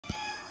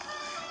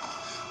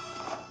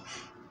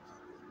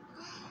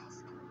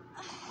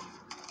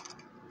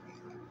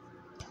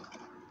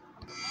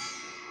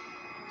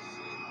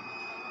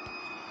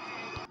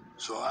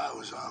So I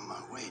was on my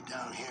way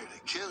down here to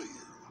kill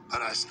you,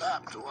 but I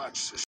stopped to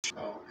watch the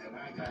show, and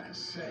I gotta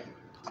say,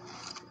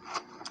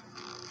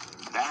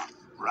 that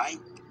right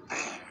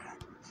there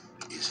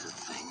is a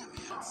thing of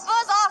yours.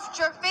 Buzz off,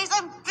 jerkface.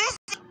 I'm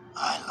busy.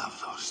 I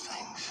love those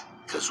things.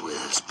 Because with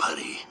us,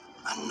 buddy,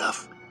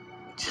 enough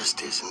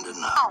just isn't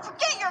enough. Oh,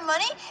 forget your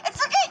money and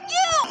forget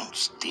you! Don't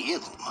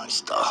steal my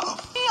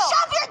stuff.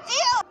 Shove your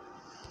deal!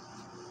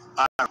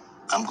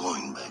 I'm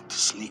going back to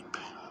sleep.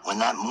 When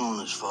that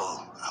moon is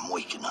full, I'm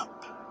waking up.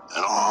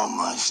 And all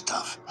my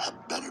stuff had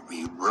better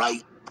be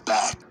right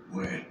back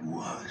where it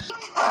was.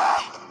 No,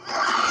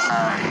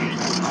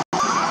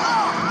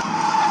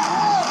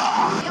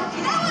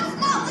 it's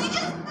not. We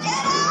just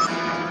get out!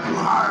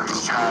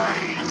 Marcy!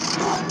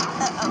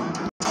 Uh-oh.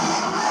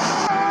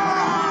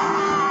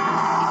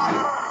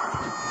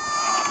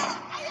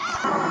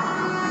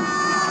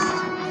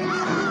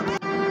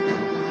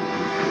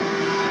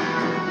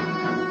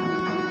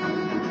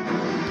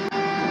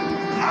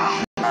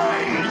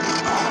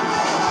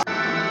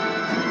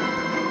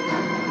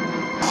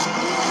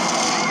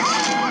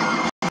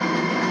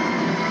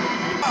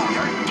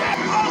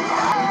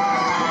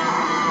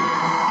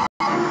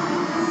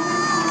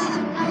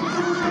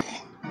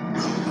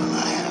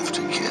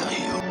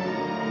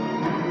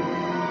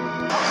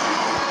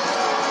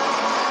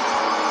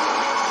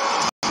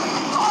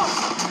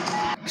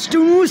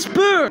 Stone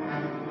spur!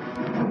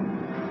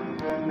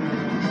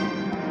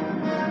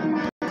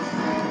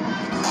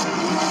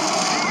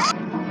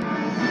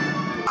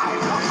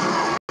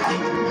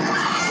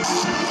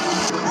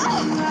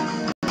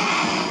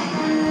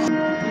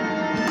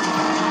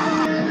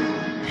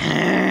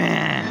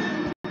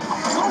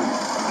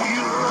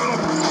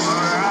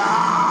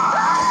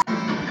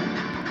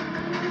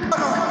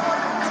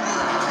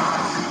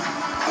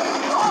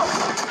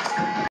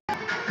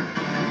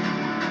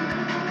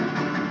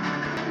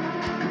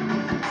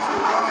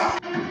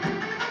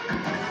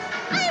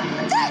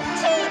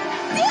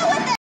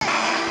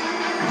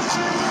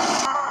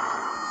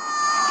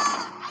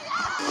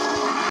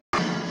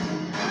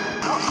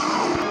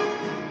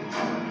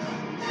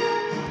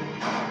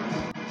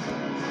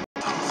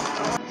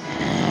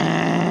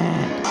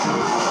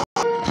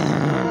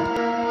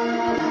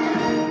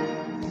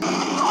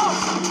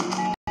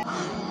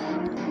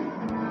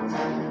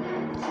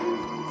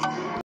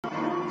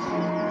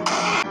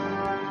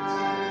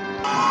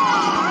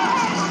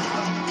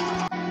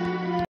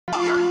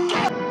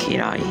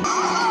 Kenai.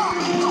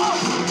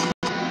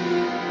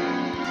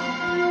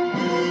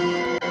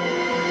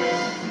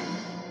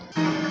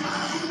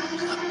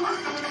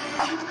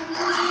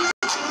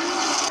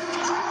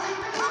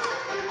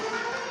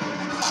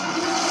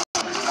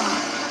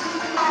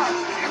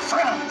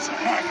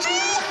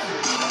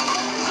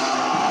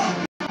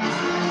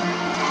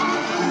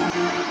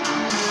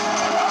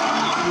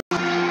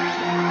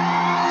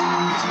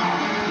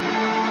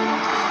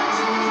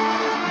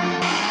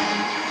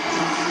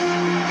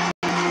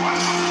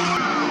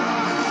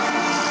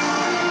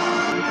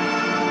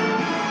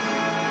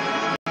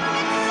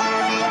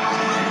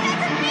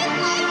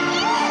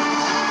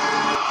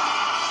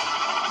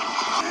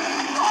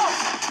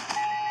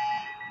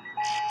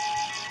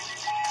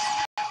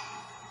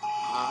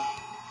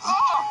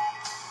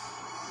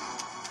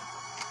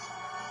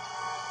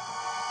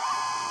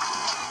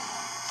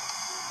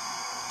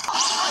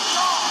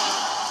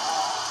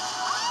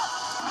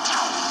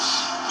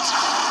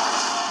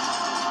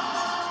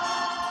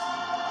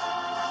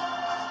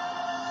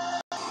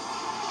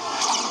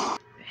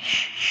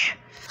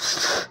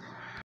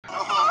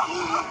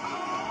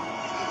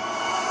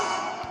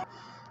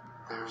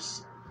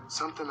 There's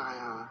something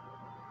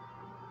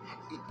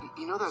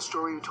you know that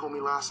story you told me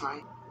last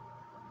night?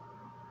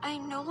 I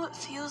know it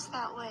feels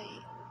that way,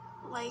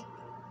 like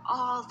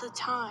all the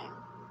time.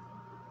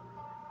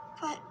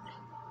 But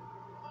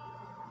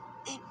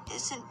it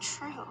isn't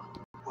true.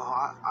 Well,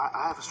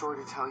 I have a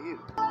story to tell you.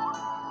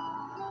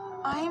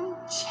 I'm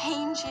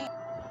changing.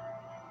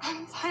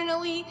 I'm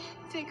finally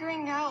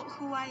figuring out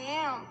who I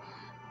am.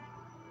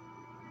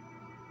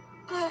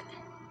 But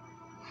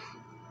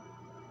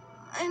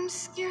I'm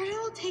scared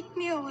it'll take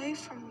me away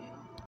from you.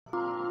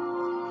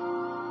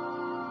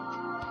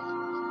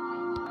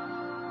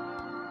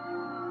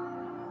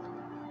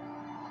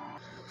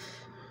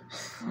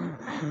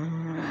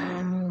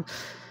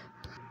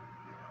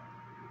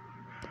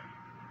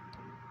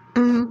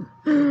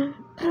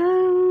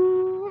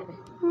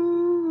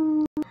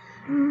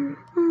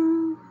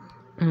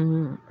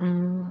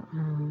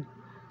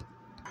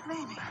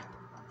 Maybe.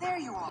 There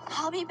you are.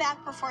 I'll be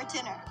back before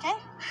dinner, okay?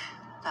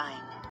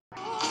 Fine.